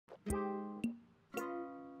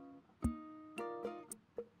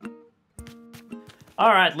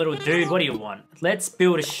Alright, little dude, what do you want? Let's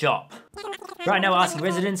build a shop. Right now we're asking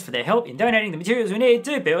residents for their help in donating the materials we need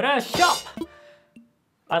to build a shop.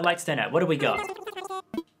 I'd like to donate. What do we got?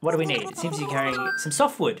 What do we need? It seems you're carrying some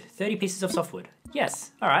softwood. 30 pieces of softwood. Yes.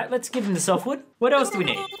 Alright, let's give them the softwood. What else do we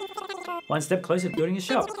need? One step closer to building a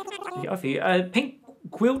shop. I offer you a pink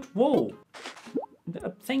quilt wall.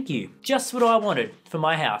 Thank you. Just what I wanted for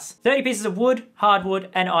my house. 30 pieces of wood, hardwood,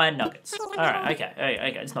 and iron nuggets. Alright,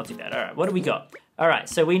 okay, it's not too bad. Alright, what do we got? Alright,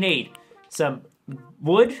 so we need some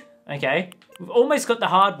wood, okay. We've almost got the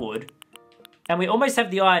hardwood, and we almost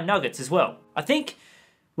have the iron nuggets as well. I think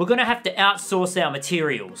we're gonna have to outsource our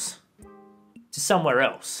materials to somewhere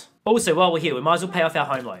else. Also, while we're here, we might as well pay off our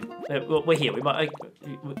home loan. We're here, we might,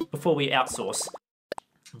 before we outsource.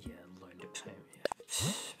 Yeah, loan to pay.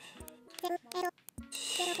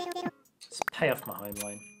 Let's pay off my home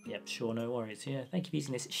loan. Yep, sure, no worries. Yeah, thank you for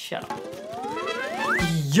using this. Shut up.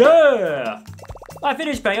 Yeah! I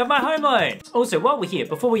finished paying off my home loan. Also, while we're here,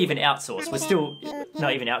 before we even outsource, we're still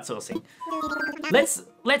not even outsourcing.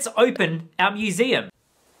 Let's open our museum.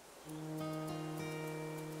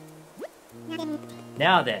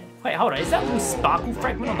 Now then, wait, hold on, is that little sparkle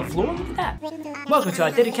fragment on the floor? Look at that. Welcome to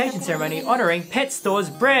our dedication ceremony honoring Pet Store's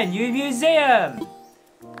brand new museum.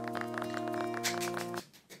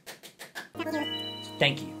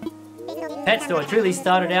 Thank you. Pet Store truly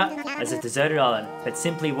started out as a deserted island, but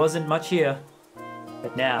simply wasn't much here.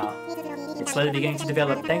 But now, it's slowly beginning to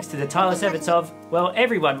develop thanks to the tireless efforts of, well,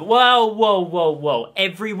 everyone. Whoa,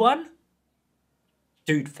 everyone?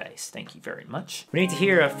 Dude face, thank you very much. We need to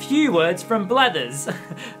hear a few words from Blathers.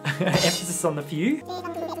 Emphasis on the few.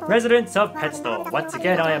 Residents of Pet Store, once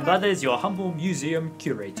again I am Blathers, your humble museum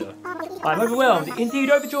curator. I'm overwhelmed, indeed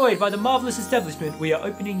overjoyed by the marvellous establishment we are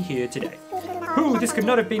opening here today. Ooh, this could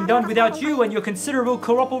not have been done without you and your considerable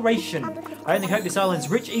cooperation. I only hope this island's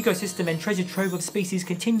rich ecosystem and treasure trove of species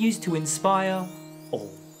continues to inspire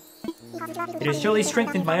all. It has surely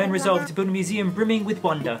strengthened my own resolve to build a museum brimming with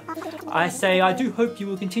wonder. I say I do hope you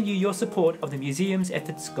will continue your support of the museum's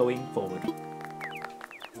efforts going forward.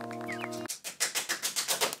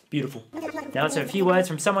 Beautiful. Now let's have a few words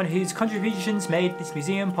from someone whose contributions made this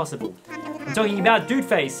museum possible. I'm talking about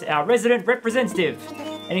Dudeface, our resident representative.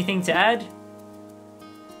 Anything to add?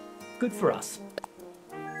 Good for us.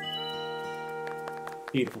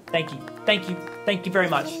 Beautiful. Thank you very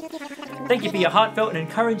much. Thank you for your heartfelt and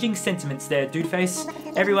encouraging sentiments there, Dudeface.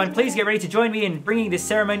 Everyone, please get ready to join me in bringing this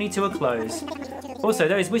ceremony to a close. Also,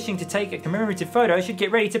 those wishing to take a commemorative photo should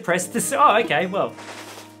get ready to press this. Oh, okay, well.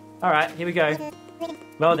 Alright, here we go.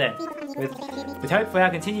 Well then, with hope for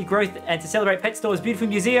our continued growth and to celebrate Pet Store's beautiful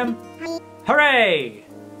museum, hooray!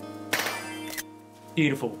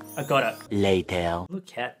 Beautiful, I got it. Later.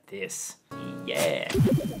 Look at this. Yeah.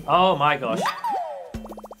 Oh my gosh.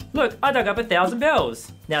 Look, I dug up 1,000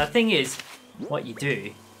 bells. Now the thing is, what you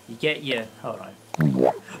do, you get your, hold on.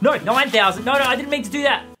 No, 9,000, no, I didn't mean to do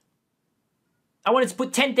that. I wanted to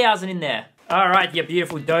put 10,000 in there. All right, you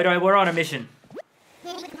beautiful dodo, we're on a mission.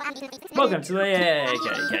 Welcome to the, yeah,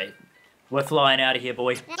 okay. We're flying out of here,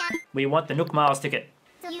 boy. We want the Nook Miles ticket.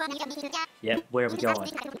 Yep, where are we going?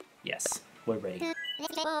 Yes, we're ready.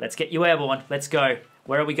 Let's get you airborne, let's go.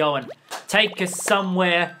 Where are we going? Take us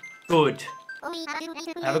somewhere good.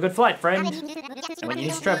 Have a good flight, friend. And when you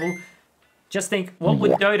need to travel, just think, what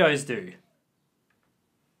would dodos do?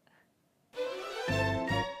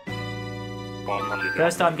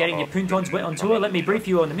 First time getting your poontons wet on tour, let me brief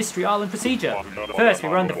you on the Mystery Island procedure. First, we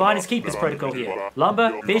run the Finders Keepers protocol here.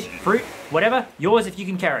 Lumber, fish, fruit, whatever, yours if you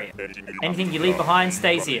can carry it. Anything you leave behind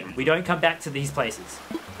stays here. We don't come back to these places.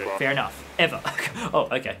 Fair enough. Ever. Oh,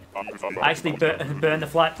 okay. I actually burn the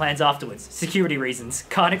flight plans afterwards. Security reasons.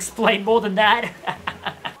 Can't explain more than that.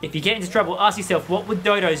 If you get into trouble, ask yourself, what would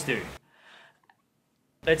dodos do?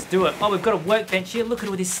 Let's do it. Oh, we've got a workbench here. Look at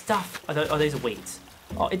all this stuff. Oh, these are weeds.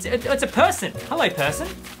 Oh, it's a person. Hello, person.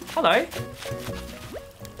 Hello.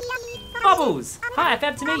 Bubbles. Hi,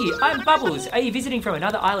 fab to meet you. I'm Bubbles. Are you visiting from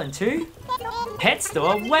another island too? Pet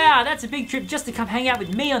Store? Wow, that's a big trip just to come hang out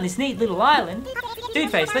with me on this neat little island.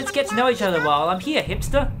 Dudeface, let's get to know each other while I'm here,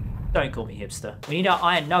 hipster. Don't call me hipster. We need our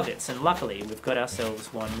iron nuggets, and luckily we've got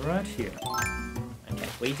ourselves one right here. Okay,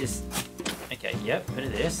 we just... Okay, yep, bit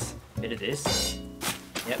of this,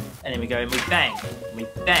 Yep, and then we go and we bang, and we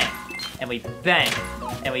bang, and we bang,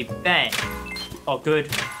 and we bang. Oh, good,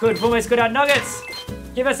 we've almost got our nuggets.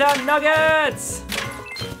 Give us our nuggets.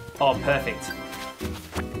 Oh, perfect.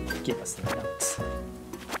 Give us the nugs.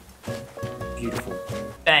 Beautiful.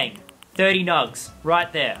 Bang. 30 nugs.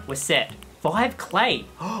 Right there. We're set. 5 clay.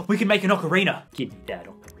 Oh, we can make an ocarina. Give me that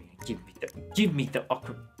ocarina. Give me the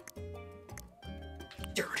ocarina.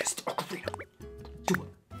 There it is, the ocarina. Do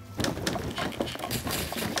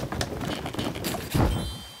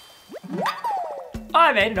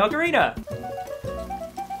I made an ocarina.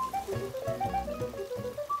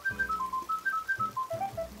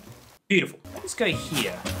 Beautiful. Let's go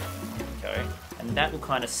here. There we go. And that will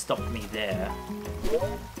kind of stop me there.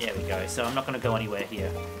 There we go. So I'm not going to go anywhere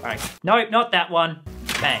here. All right. No, not that one.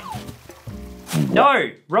 Bang.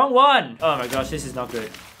 No, wrong one. Oh my gosh, this is not good.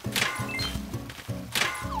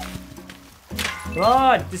 Come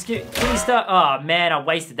on, just give me stuff. Oh man, I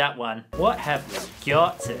wasted that one. What have we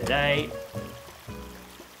got today?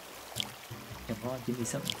 Come on, give me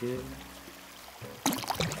something good.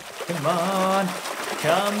 Come on.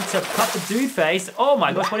 Come to Papa Dude Face. Oh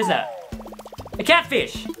my gosh, what is that? A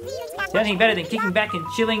catfish. The only thing better than kicking back and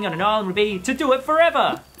chilling on an island would be to do it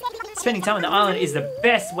forever. Spending time on the island is the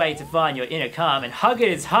best way to find your inner calm and hug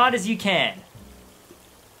it as hard as you can.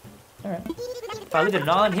 Alright. If I lived on an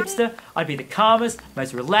island, hipster, I'd be the calmest,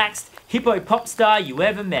 most relaxed hippo pop star you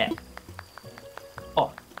ever met.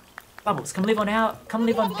 Oh, Bubbles, come live on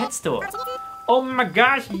Pet Store. Oh my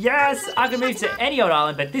gosh, yes! I can move to any old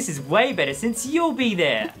island, but this is way better since you'll be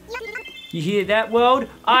there. You hear that, world?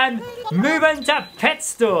 I'm moving to Pet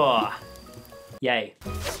Store. Yay.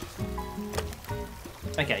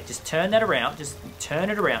 Okay, just turn that around. Just turn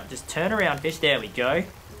it around. Just turn around, fish. There we go. There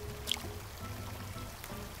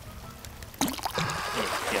we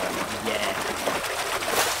go. Yeah.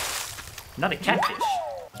 Another catfish.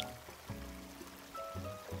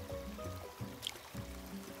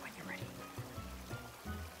 When you're ready.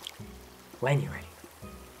 When you're ready.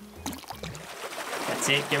 That's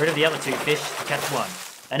it. Get rid of the other two fish to catch one.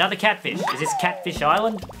 Another catfish. Is this Catfish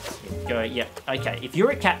Island? Go. Yeah. Okay. If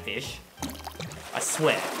you're a catfish, I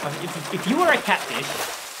swear, if you were a catfish,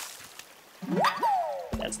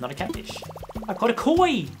 that's not a catfish. I caught a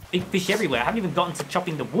koi! Big fish everywhere. I haven't even gotten to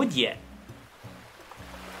chopping the wood yet.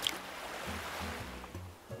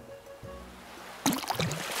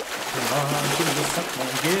 Come on, give me something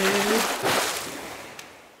good.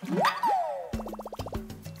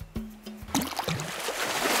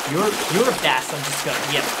 You're a bass. I'm just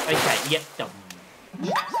gonna. Yep. Okay. Yep.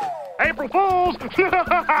 April Fools!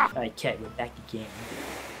 Okay, we're back again.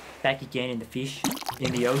 Back again in the fish,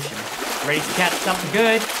 in the ocean. Ready to catch something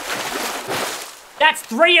good. That's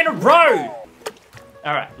 3 in a row!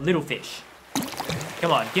 Alright, little fish.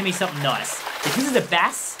 Come on, give me something nice. If this is a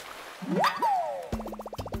bass...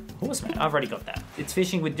 Horseman, I've already got that. It's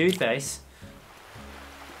fishing with Dude Face.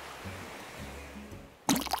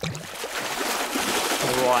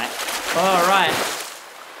 Alright. Alright.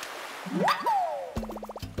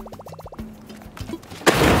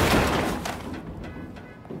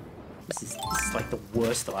 This is like the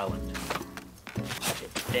worst island. Chuck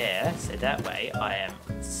it there, so that way I am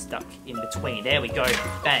stuck in between. There we go.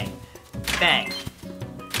 Bang. Bang.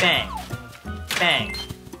 Bang. Bang.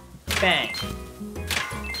 Bang.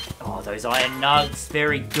 Oh, those iron nugs.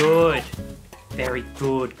 Very good. Very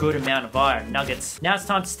good. Good amount of iron nuggets. Now it's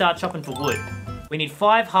time to start chopping for wood. We need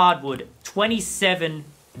 5 hardwood, 27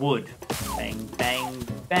 wood. Bang, bang,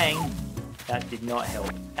 bang. That did not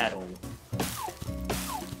help at all.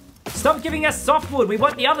 Stop giving us softwood, we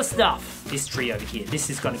want the other stuff. This tree over here, this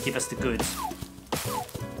is gonna give us the goods.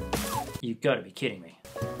 You gotta be kidding me.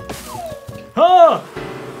 Oh!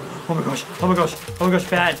 Oh my gosh, oh my gosh, oh my gosh,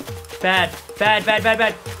 bad. Bad, bad, bad, bad,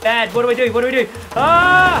 bad, bad. What do I do, what do I do?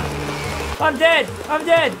 Ah! I'm dead, I'm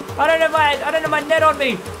dead. I don't have my net on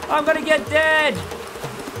me. I'm gonna get dead.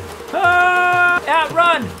 Ah!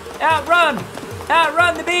 Outrun, outrun,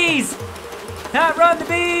 outrun the bees. Outrun the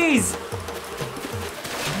bees.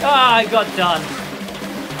 Ah, I got done.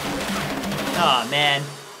 Oh man.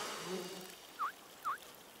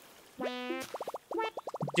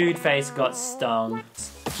 Dude Face got stung.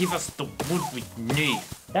 Give us the wood we need.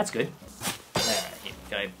 That's good. Alright, here we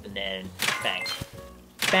go. And then bang.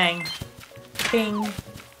 Bang. Bing.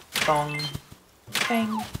 Bong.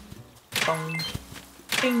 Bang. Bong.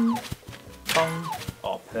 Bing. Bong.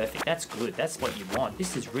 Oh, perfect. That's good. That's what you want.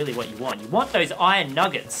 This is really what you want. You want those iron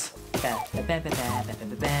nuggets. Get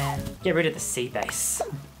rid of the sea base.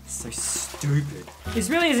 So stupid. This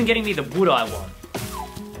really isn't getting me the wood I want.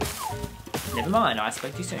 Never mind, I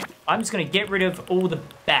spoke too soon. I'm just gonna get rid of all the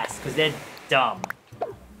bass because they're dumb.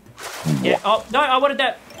 Yeah. Oh no, I wanted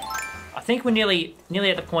that. I think we're nearly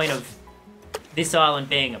at the point of this island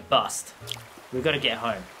being a bust. We've got to get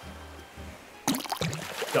home.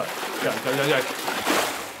 Go, go, go, go,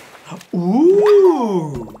 go.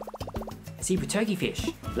 Ooh! A zebra turkey fish.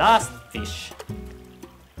 Last fish.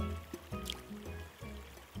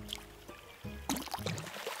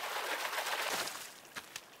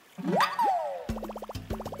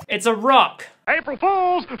 It's a rock. April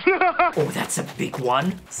Fools! Oh, that's a big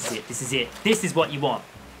one. This is it. This is it. This is what you want.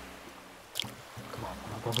 Come on.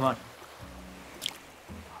 Come on.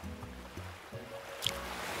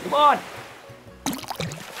 Come on.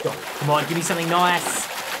 Oh, come on, give me something nice.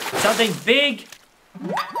 Something big.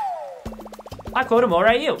 I caught a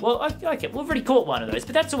moray eel. Well, okay, we've already caught one of those,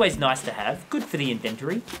 but that's always nice to have. Good for the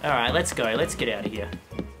inventory. All right, let's go. Let's get out of here.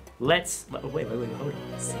 Let's... Wait, hold on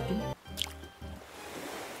a second.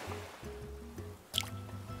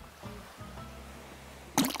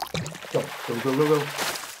 Go.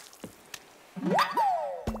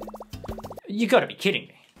 You gotta be kidding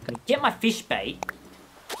me. I'm gonna get my fish bait.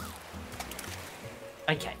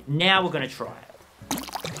 Okay, now we're gonna try it.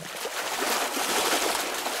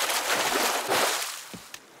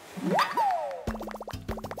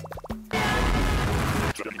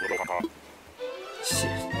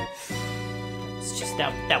 It's just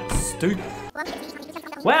that was stupid.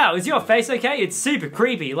 Wow, is your face okay? It's super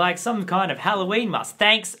creepy, like some kind of Halloween mask.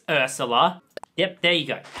 Thanks, Ursula. Yep, there you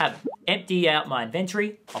go. Have it. Empty out my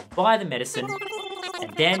inventory. I'll buy the medicine,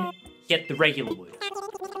 and then get the regular wood.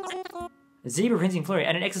 A zebra printing flurry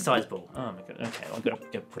and an exercise ball. Oh my god. Okay, I've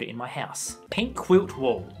got to put it in my house. Pink quilt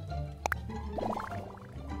wall.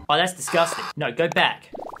 Oh, that's disgusting. No, go back.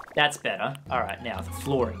 That's better. All right, now the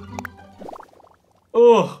flooring.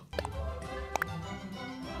 Oh.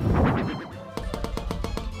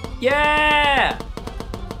 Yeah!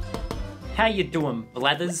 How you doing,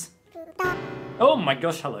 blathers? Oh my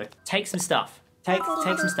gosh, hello. Take some stuff. Take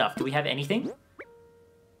some stuff. Do we have anything?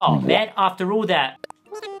 Oh man, after all that.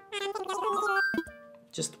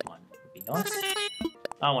 Just one would be nice.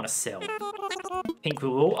 I want to sell. Pink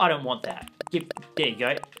wool, I don't want that. There you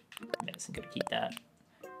go. Medicine, gotta keep that.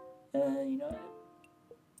 You know.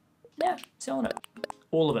 Yeah, selling it.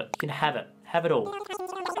 All of it. You can have it. Have it all.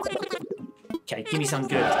 Okay, give me some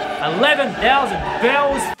good. 11,000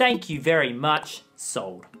 bells! Thank you very much.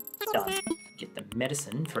 Sold. Done. Get the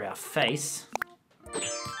medicine for our face.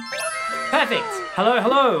 Perfect!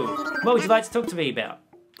 Hello. What would you like to talk to me about?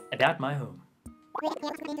 About my home.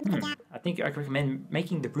 I think I recommend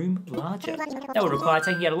making the room larger. That would require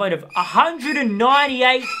taking out a load of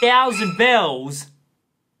 198,000 bells.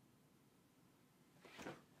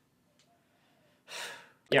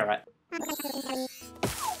 Yeah, right.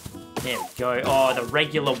 There we go. Oh, the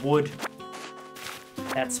regular wood.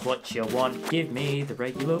 That's what you want. Give me the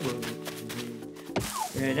regular wood.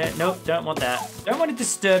 Nope, don't want that. Don't want to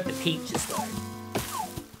disturb the peaches, though.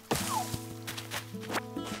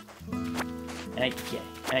 Okay.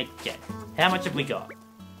 How much have we got?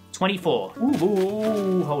 24.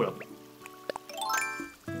 Ooh, hold up.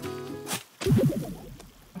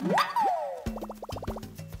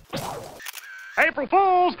 April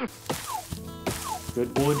Fools!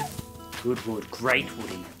 Good wood. Great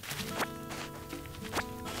woody.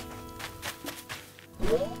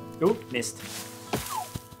 Oh, missed.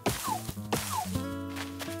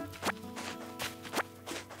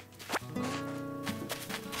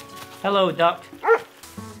 Hello, duck.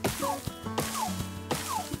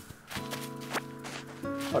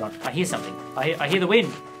 Hold on, I hear something. I hear the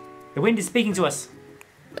wind. The wind is speaking to us.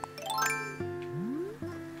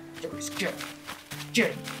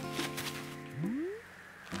 Jerry.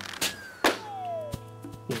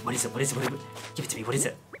 What is it? Give it to me, what is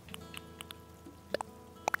it?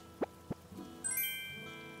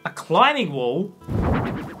 A climbing wall?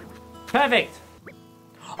 Perfect!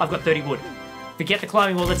 I've got 30 wood. Forget the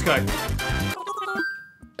climbing wall, let's go.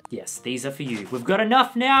 Yes, these are for you. We've got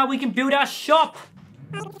enough now, we can build our shop!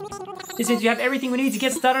 This means we have everything we need to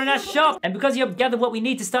get started on our shop. And because you have gathered what we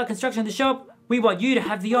need to start construction of the shop, we want you to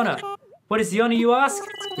have the honor. What is the honor, you ask?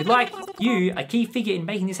 We'd like you, a key figure in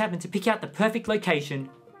making this happen, to pick out the perfect location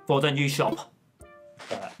for the new shop.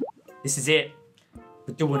 Alright, this is it.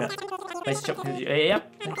 We're doing it. Place shop.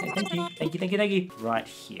 Yep. Okay, thank you. Right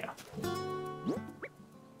here.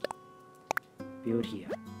 Build here.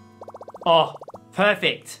 Oh,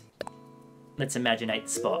 perfect. Let's imaginate the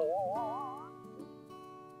spot.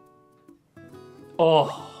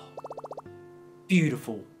 Oh,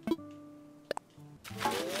 beautiful.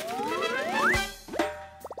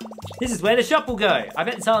 This is where the shop will go. I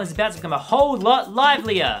bet this island is about to become a whole lot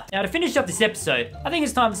livelier. Now to finish up this episode, I think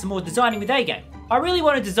it's time for some more designing with A-Game. I really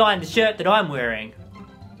want to design the shirt that I'm wearing,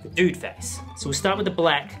 the dude face. So we'll start with the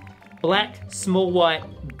black. Black, small white,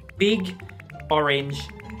 big orange,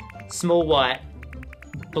 small white,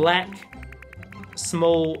 black,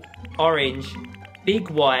 small orange, big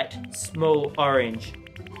white, small orange.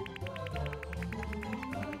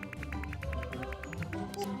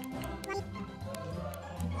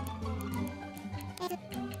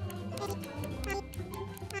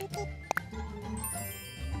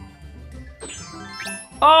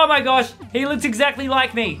 Oh my gosh, he looks exactly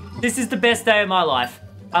like me. This is the best day of my life.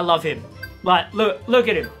 I love him. Like, look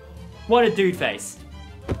at him. What a dude face.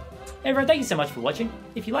 Everyone, thank you so much for watching.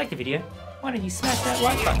 If you liked the video, why don't you smash that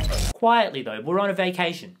like button? Quietly though, we're on a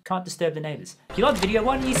vacation. Can't disturb the neighbours. If you like the video,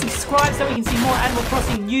 why don't you subscribe so we can see more Animal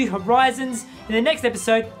Crossing New Horizons. In the next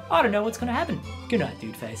episode, I don't know what's going to happen. Good night,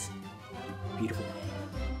 dude face. Beautiful.